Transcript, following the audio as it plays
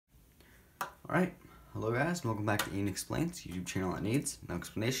Alright, hello guys, and welcome back to Ian Explains, YouTube channel that needs no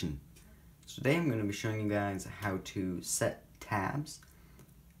explanation. So today I'm going to be showing you guys how to set tabs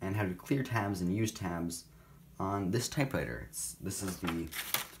and how to clear tabs and use tabs on this typewriter. This is the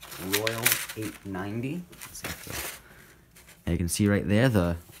Royal 890. You can see right there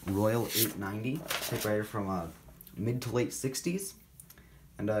the Royal 890 typewriter from mid to late 60s.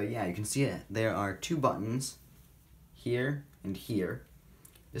 And yeah, you can see it. There are two buttons here and here.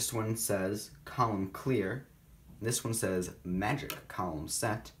 This one says column clear. This one says magic column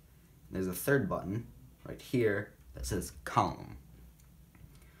set. There's a third button right here that says column.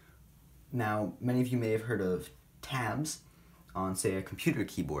 Now, many of you may have heard of tabs on, say, a computer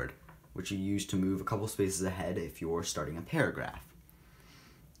keyboard, which you use to move a couple spaces ahead if you're starting a paragraph.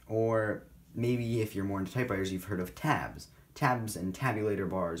 Or maybe if you're more into typewriters, you've heard of tabs. Tabs and tabulator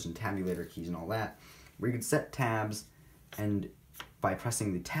bars and tabulator keys and all that, where you could set tabs, and by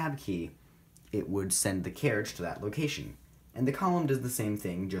pressing the tab key, it would send the carriage to that location. And the column does the same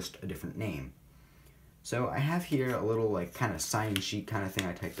thing, just a different name. So I have here a little kind of sign-in sheet kind of thing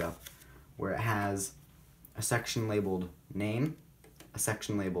I typed up, where it has a section labeled name, a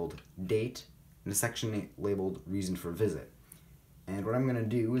section labeled date, and a section labeled reason for visit. And what I'm going to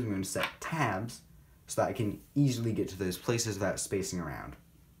do is I'm going to set tabs so that I can easily get to those places without spacing around.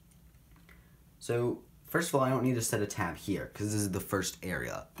 So first of all, I don't need to set a tab here because this is the first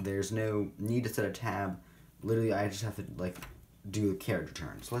area. There's no need to set a tab. Literally, I just have to do a carriage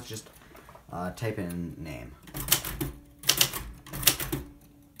return. So let's just type in name.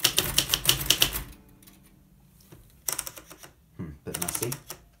 Bit messy.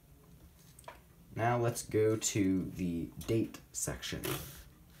 Now let's go to the date section.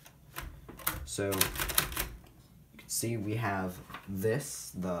 So you can see we have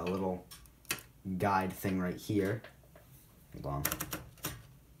this, the little guide thing right here. Hold on.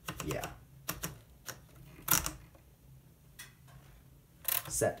 Yeah.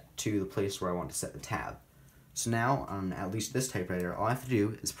 Set to the place where I want to set the tab. So now, on at least this typewriter, all I have to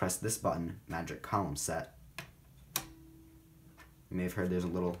do is press this button, Magic Column Set. You may have heard there's a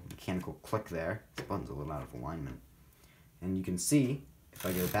little mechanical click there. This button's a little out of alignment. And you can see, if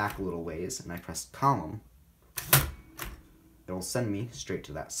I go back a little ways and I press column, it'll send me straight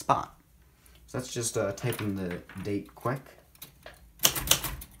to that spot. So let's just type in the date quick.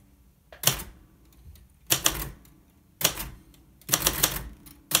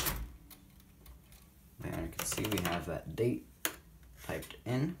 There you can see we have that date typed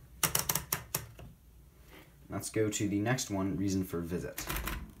in. Let's go to the next one, reason for visit.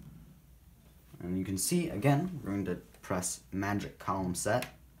 And you can see, again, we're going to press magic column set.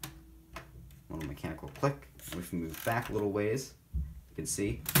 Little mechanical click. And if we move back a little ways, you can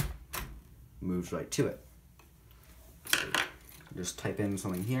see, moved right to it. So just type in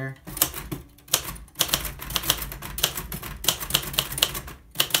something here.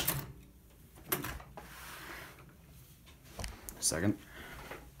 Second.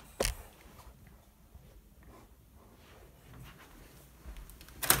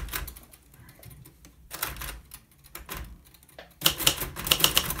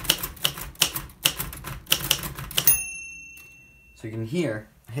 So you can hear,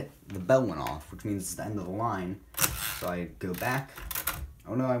 the bell went off, which means it's the end of the line. So I go back.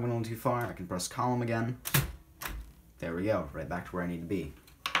 Oh no, I went a little too far. I can press column again. There we go, right back to where I need to be.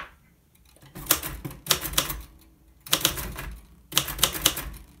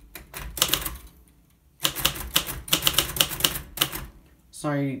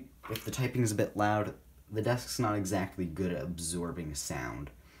 Sorry if the typing is a bit loud. The desk's not exactly good at absorbing sound.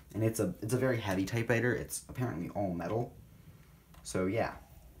 And it's a very heavy typewriter. It's apparently all metal. So yeah,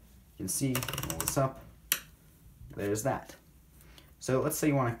 you can see, roll this up, there's that. So let's say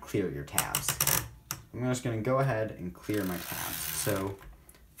you want to clear your tabs. I'm just going to go ahead and clear my tabs. So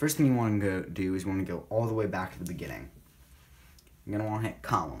first thing you want to do is you want to go all the way back to the beginning. You're going to want to hit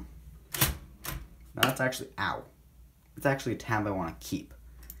column. Now that's actually, ow. It's actually a tab I want to keep.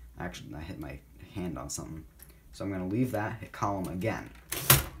 Actually, I hit my hand on something. So I'm going to leave that, hit column again.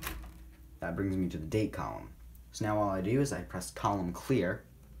 That brings me to the date column. So now all I do is I press column clear,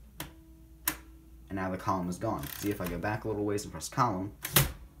 and now the column is gone. See, if I go back a little ways and press column,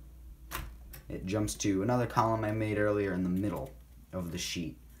 it jumps to another column I made earlier in the middle of the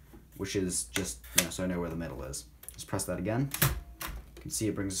sheet, which is just, so I know where the middle is. Just press that again. You can see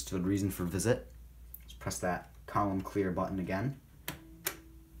it brings us to the reason for visit. Just press that column clear button again.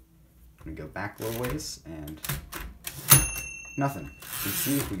 I'm going to go back a little ways, and nothing. You can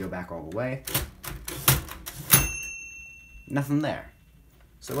see if we go back all the way, nothing there.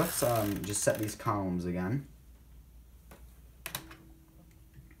 So let's just set these columns again.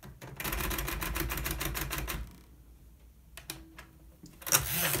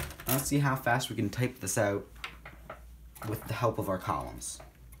 Let's see how fast we can type this out with the help of our columns.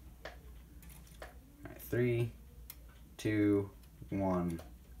 All right, 3, 2, 1,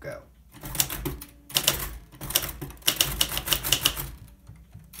 go.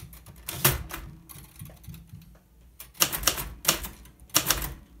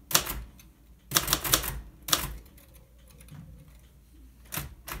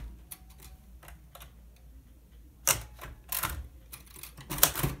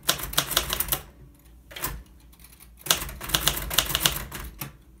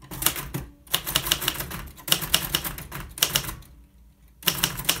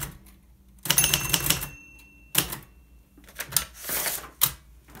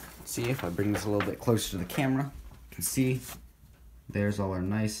 See, if I bring this a little bit closer to the camera, you can see there's all our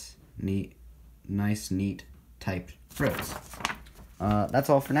nice, neat typed roads. That's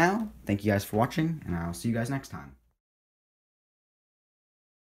all for now. Thank you guys for watching, and I'll see you guys next time.